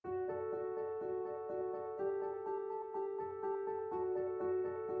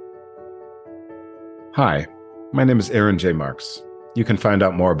Hi, my name is Aaron J. Marks. You can find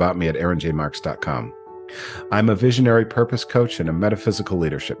out more about me at aaronjmarks.com. I'm a visionary purpose coach and a metaphysical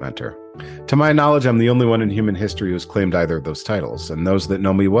leadership mentor. To my knowledge, I'm the only one in human history who has claimed either of those titles, and those that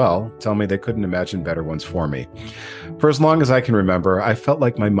know me well tell me they couldn't imagine better ones for me. For as long as I can remember, I felt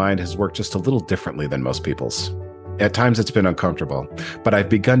like my mind has worked just a little differently than most people's. At times it's been uncomfortable, but I've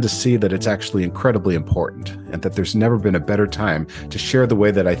begun to see that it's actually incredibly important and that there's never been a better time to share the way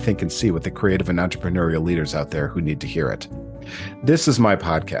that I think and see with the creative and entrepreneurial leaders out there who need to hear it. This is my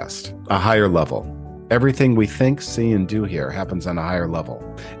podcast, A Higher Level. Everything we think, see, and do here happens on a higher level,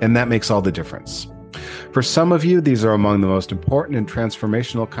 and that makes all the difference. For some of you, these are among the most important and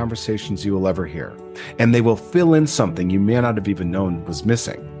transformational conversations you will ever hear, and they will fill in something you may not have even known was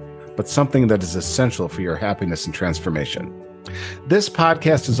missing, but something that is essential for your happiness and transformation. This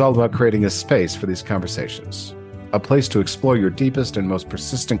podcast is all about creating a space for these conversations, a place to explore your deepest and most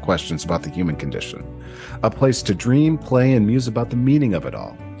persistent questions about the human condition, a place to dream, play, and muse about the meaning of it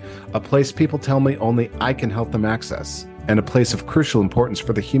all, a place people tell me only I can help them access, and a place of crucial importance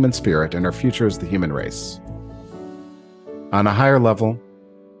for the human spirit and our future as the human race. On a higher level,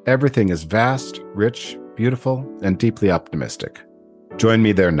 everything is vast, rich, beautiful, and deeply optimistic. Join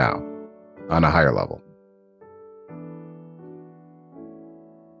me there now, on a higher level.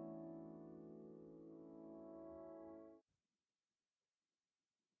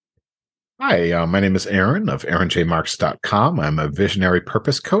 Hi, my name is Aaron of aaronjmarks.com. I'm a visionary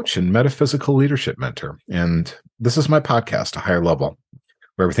purpose coach and metaphysical leadership mentor. And this is my podcast, A Higher Level,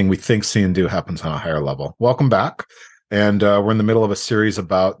 where everything we think, see, and do happens on a higher level. Welcome back. And we're in the middle of a series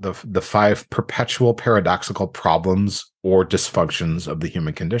about the 5 perpetual paradoxical problems or dysfunctions of the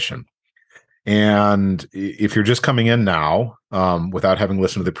human condition. And if you're just coming in now, without having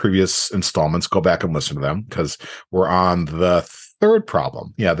listened to the previous installments, go back and listen to them, because we're on the third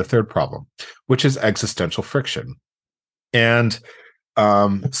problem. Yeah, the third problem, which is existential friction. And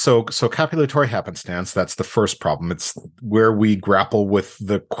so copulatory happenstance, that's the first problem. It's where we grapple with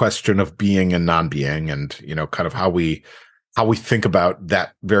the question of being and non-being, and kind of how we think about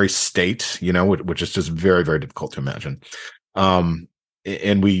that very state, which is just very, very difficult to imagine.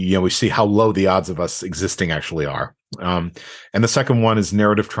 And we see how low the odds of us existing actually are. And the second one is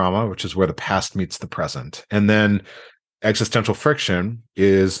narrative trauma, which is where the past meets the present. And then existential friction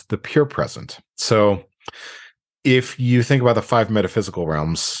is the pure present. So if you think about the 5 metaphysical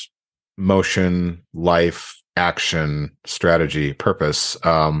realms, motion, life, action, strategy, purpose,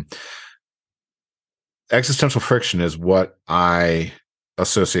 existential friction is what I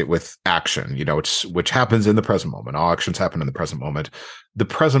associate with action, which happens in the present moment. All actions happen in the present moment. The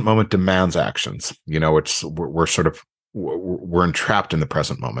present moment demands actions, we're entrapped in the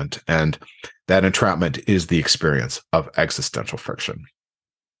present moment. And that entrapment is the experience of existential friction.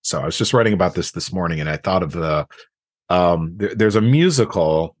 So I was just writing about this morning, and I thought of there's a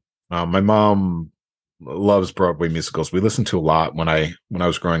musical. My mom loves Broadway musicals. We listened to a lot when I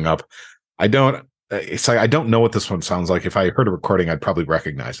was growing up. I don't know what this one sounds like. If I heard a recording, I'd probably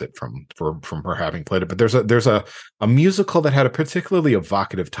recognize it from her having played it. But there's a musical that had a particularly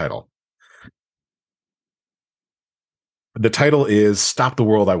evocative title. The title is "Stop the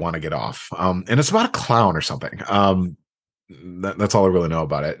World, I Want to Get Off," and it's about a clown or something. That's all I really know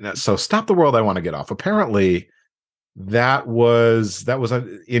about it. So, "Stop the World, I Want to Get Off." Apparently, that was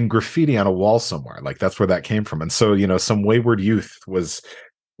in graffiti on a wall somewhere. Like, that's where that came from. And so, some wayward youth was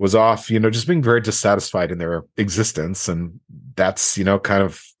off, just being very dissatisfied in their existence. And that's, kind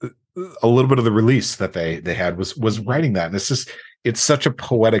of a little bit of the release that they had was writing that. And it's such a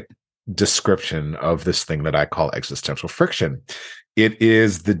poetic description of this thing that I call existential friction. It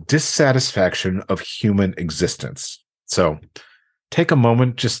is the dissatisfaction of human existence. So take a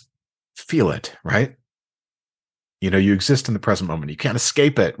moment, just feel it, right? You exist in the present moment. You can't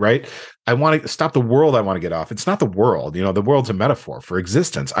escape it, right? I want to stop the world. I want to get off. It's not the world. The world's a metaphor for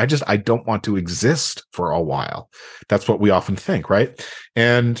existence. I don't want to exist for a while. That's what we often think, right?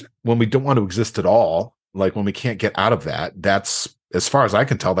 And when we don't want to exist at all, like when we can't get out of that, that's, as far as I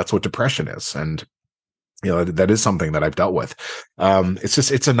can tell, that's what depression is. And that is something that I've dealt with.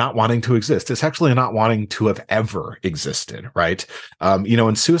 It's a not wanting to exist. It's actually a not wanting to have ever existed, right?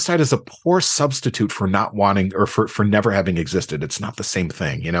 And suicide is a poor substitute for not wanting, or for never having existed. It's not the same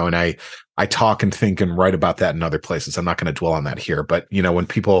thing, and I talk and think and write about that in other places. I'm not going to dwell on that here, but when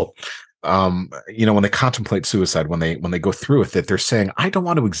people, when they contemplate suicide, when they go through with it, they're saying, I don't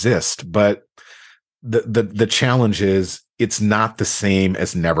want to exist, but the challenge is it's not the same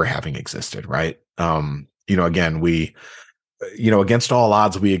as never having existed, right? Again, we against all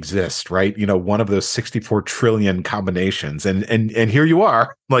odds we exist, right? One of those 64 trillion combinations, and here you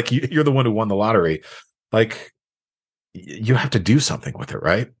are, like you're the one who won the lottery. Like, you have to do something with it,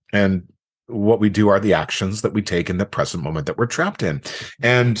 right? And what we do are the actions that we take in the present moment that we're trapped in.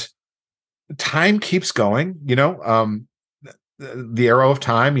 And time keeps going, the arrow of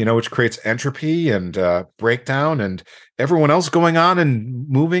time, which creates entropy and breakdown, and everyone else going on and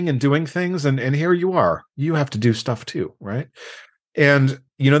moving and doing things. And here you are. You have to do stuff too, right? And,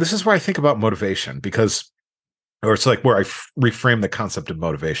 this is where I think about motivation, because, or it's like where I reframe the concept of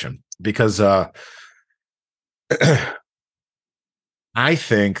motivation, because I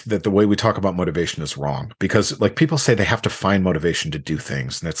think that the way we talk about motivation is wrong, because like people say they have to find motivation to do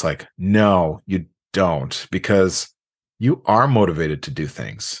things. And it's like, no, you don't, because you are motivated to do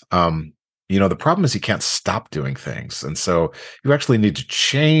things. The problem is you can't stop doing things. And so you actually need to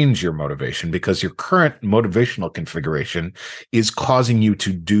change your motivation, because your current motivational configuration is causing you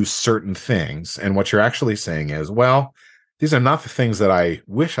to do certain things. And what you're actually saying is, well, these are not the things that I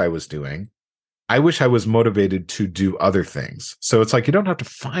wish I was doing. I wish I was motivated to do other things. So it's like, you don't have to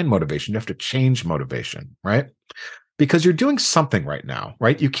find motivation. You have to change motivation, right? Because you're doing something right now,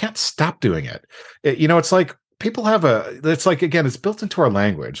 right? You can't stop doing it. It's like people have it's like, again, it's built into our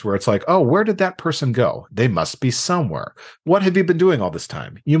language where it's like, oh, where did that person go? They must be somewhere. What have you been doing all this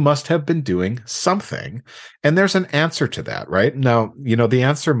time? You must have been doing something. And there's an answer to that, right? Now, the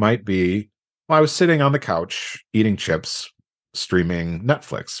answer might be, well, I was sitting on the couch eating chips, streaming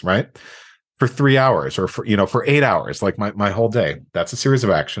Netflix, right? For 3 hours, or for 8 hours, like my whole day. That's a series of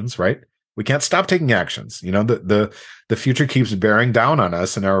actions, right? We can't stop taking actions. The future keeps bearing down on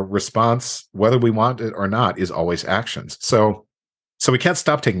us, and our response, whether we want it or not, is always actions. So we can't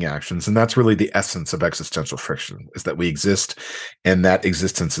stop taking actions. And that's really the essence of existential friction, is that we exist, and that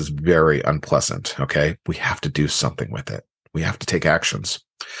existence is very unpleasant. Okay. We have to do something with it. We have to take actions.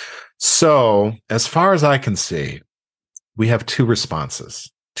 So as far as I can see, we have two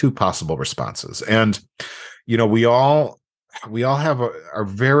possible responses. And, we all have a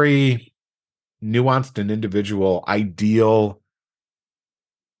very nuanced and individual ideal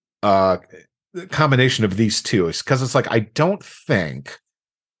combination of these two. It's because it's like, I don't think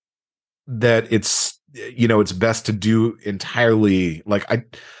that it's best to do entirely, like, I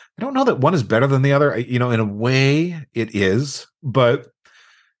don't know that one is better than the other. In a way it is, but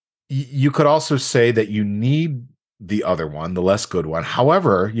you could also say that you need the other one, the less good one.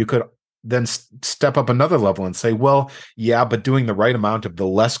 However, you could then step up another level and say, well, yeah, but doing the right amount of the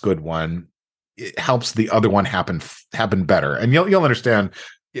less good one, it helps the other one happen better. And you'll understand,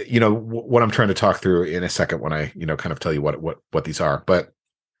 what I'm trying to talk through in a second when I, kind of tell you what these are. But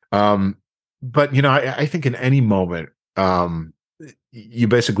I think in any moment, you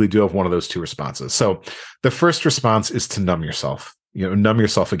basically do have one of those two responses. So the first response is to numb yourself, numb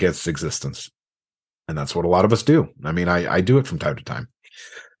yourself against existence. And that's what a lot of us do. I mean, I do it from time to time.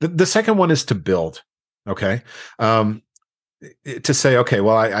 The second one is to build. Okay. To say, okay,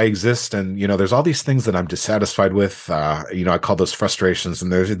 well, I exist, and, there's all these things that I'm dissatisfied with. I call those frustrations,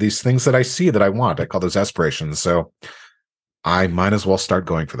 and there's these things that I see that I want. I call those aspirations. So I might as well start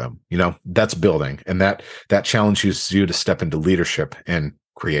going for them. That's building. And that challenges you to step into leadership and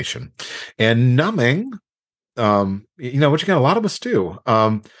creation. And numbing, which again, a lot of us do.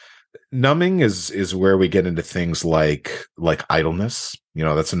 Numbing is where we get into things like idleness,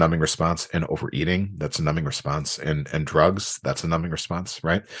 that's a numbing response, and overeating, that's a numbing response, and drugs, that's a numbing response,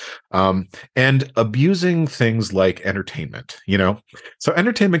 right? And abusing things like entertainment, so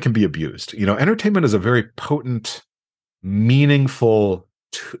entertainment can be abused. Entertainment is a very potent, meaningful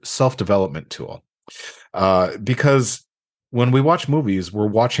self-development tool, because when we watch movies, we're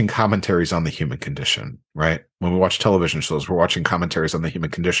watching commentaries on the human condition, right? When we watch television shows, we're watching commentaries on the human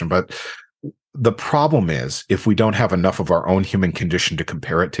condition. But the problem is, if we don't have enough of our own human condition to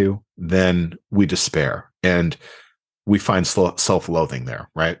compare it to, then we despair and we find self-loathing there,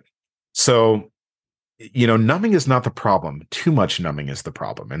 right? So, numbing is not the problem. Too much numbing is the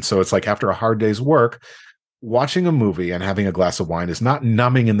problem. And so it's like, after a hard day's work, watching a movie and having a glass of wine is not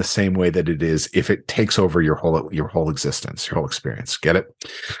numbing in the same way that it is if it takes over your whole existence, your whole experience. Get it?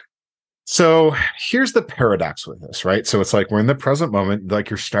 So here's the paradox with this, right? So it's like, we're in the present moment, like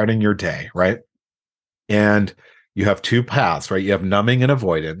you're starting your day, right? And you have two paths, right? You have numbing and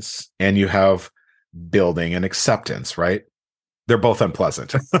avoidance, and you have building and acceptance, right? They're both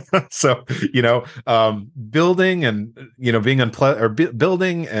unpleasant. So, building and, being unpleasant, or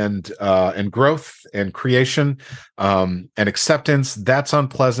building and growth and creation, and acceptance, that's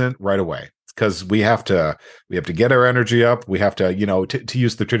unpleasant right away. because we have to get our energy up. We have to, to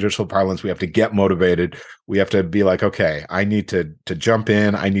use the traditional parlance, we have to get motivated. We have to be like, okay, I need to jump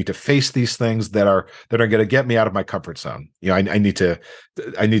in. I need to face these things that are going to get me out of my comfort zone. I need to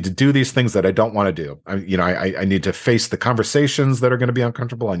do these things that I don't want to do. I need to face the conversations that are going to be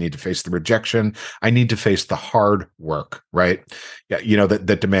uncomfortable. I need to face the rejection. I need to face the hard work, right? Yeah,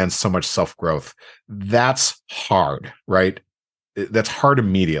 that demands so much self-growth. That's hard, right? That's hard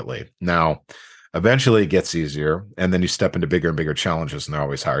immediately. Now, eventually it gets easier, and then you step into bigger and bigger challenges, and they're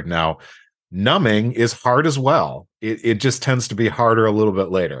always hard. Now, numbing is hard as well. It just tends to be harder a little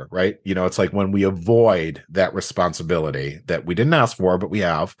bit later, right? It's like when we avoid that responsibility that we didn't ask for, but we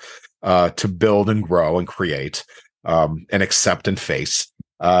have to build and grow and create and accept and face.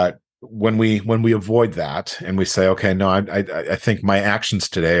 When we avoid that and we say, okay, no, I think my actions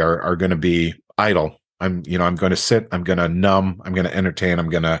today are going to be idle. I'm going to sit, I'm going to numb, I'm going to entertain, I'm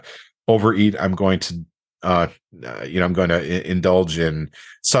going to overeat, I'm going to, I'm going to indulge in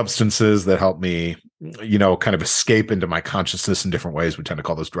substances that help me, kind of escape into my consciousness in different ways. We tend to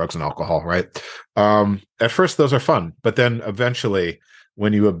call those drugs and alcohol, right? At first, those are fun, but then eventually,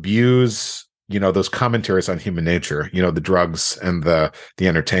 when you abuse, those commentaries on human nature, the drugs and the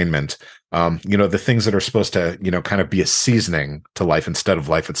entertainment, the things that are supposed to, kind of be a seasoning to life instead of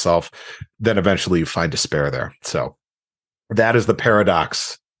life itself, then eventually you find despair there. So that is the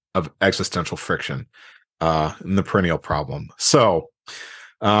paradox of existential friction, and the perennial problem. So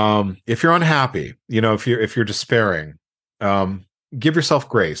if you're unhappy, if you're despairing, give yourself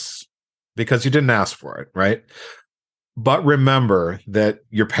grace because you didn't ask for it, right? But remember that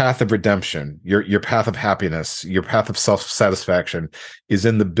your path of redemption, your path of happiness, your path of self-satisfaction is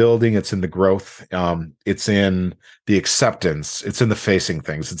in the building, it's in the growth, it's in the acceptance, it's in the facing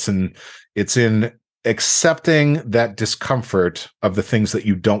things, it's in accepting that discomfort of the things that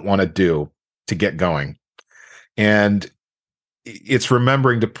you don't want to do to get going. And it's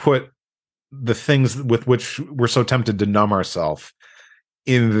remembering to put the things with which we're so tempted to numb ourselves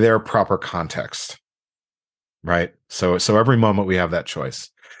in their proper context. Right. So every moment we have that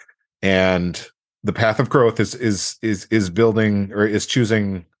choice, and the path of growth is building, or is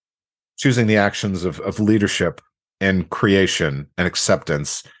choosing the actions of leadership and creation and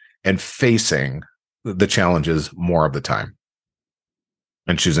acceptance and facing the challenges more of the time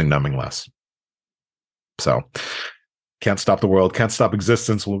and choosing numbing less. So can't stop the world, can't stop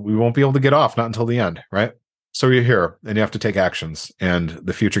existence. We won't be able to get off, not until the end. Right. So you're here and you have to take actions, and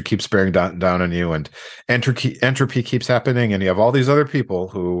the future keeps bearing down on you, and entropy keeps happening. And you have all these other people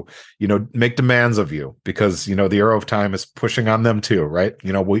who, make demands of you because, the arrow of time is pushing on them too. Right.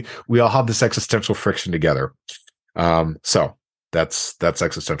 We all have this existential friction together. So that's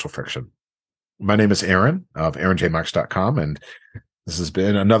existential friction. My name is Aaron of aaronjmarks.com. And this has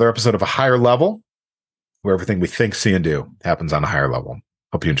been another episode of A Higher Level, where everything we think, see, and do happens on a higher level.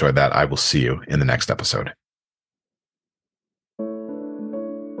 Hope you enjoyed that. I will see you in the next episode.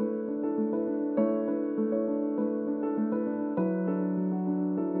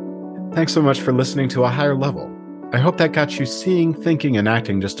 Thanks so much for listening to A Higher Level. I hope that got you seeing, thinking, and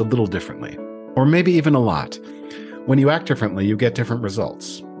acting just a little differently, or maybe even a lot. When you act differently, you get different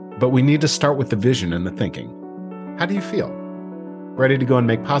results. But we need to start with the vision and the thinking. How do you feel? Ready to go and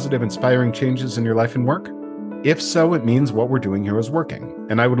make positive, inspiring changes in your life and work? If so, it means what we're doing here is working,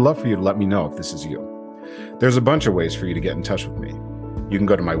 and I would love for you to let me know if this is you. There's a bunch of ways for you to get in touch with me. You can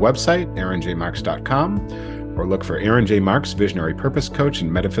go to my website, aaronjmarks.com, or look for Aaron J. Marks, Visionary Purpose Coach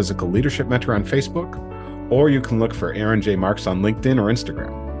and Metaphysical Leadership Mentor on Facebook, or you can look for Aaron J. Marks on LinkedIn or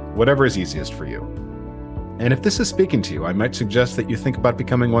Instagram, whatever is easiest for you. And if this is speaking to you, I might suggest that you think about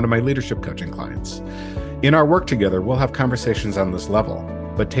becoming one of my leadership coaching clients. In our work together, we'll have conversations on this level,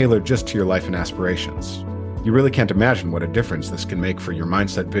 but tailored just to your life and aspirations. You really can't imagine what a difference this can make for your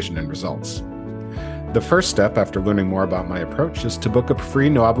mindset, vision, and results. The first step after learning more about my approach is to book a free,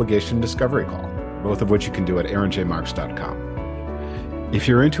 no-obligation discovery call, both of which you can do at aaronjmarks.com. If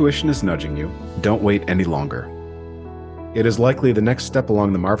your intuition is nudging you, don't wait any longer. It is likely the next step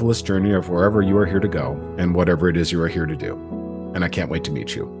along the marvelous journey of wherever you are here to go and whatever it is you are here to do. And I can't wait to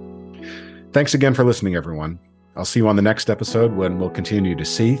meet you. Thanks again for listening, everyone. I'll see you on the next episode when we'll continue to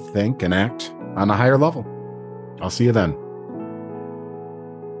see, think, and act on a higher level. I'll see you then.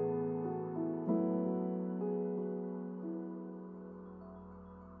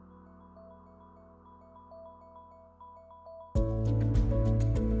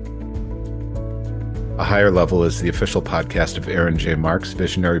 A Higher Level is the official podcast of Aaron J. Marks,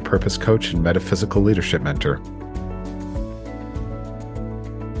 Visionary Purpose Coach and Metaphysical Leadership Mentor.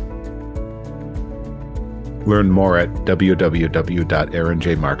 Learn more at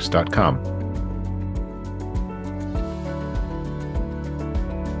www.aaronjmarks.com.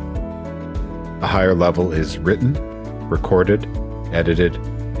 Higher Level is written, recorded, edited,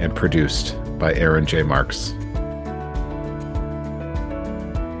 and produced by Aaron J. Marks.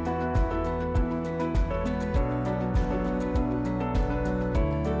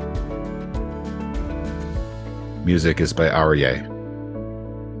 Music is by Aryeh.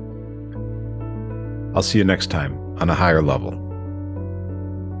 I'll see you next time on A Higher Level.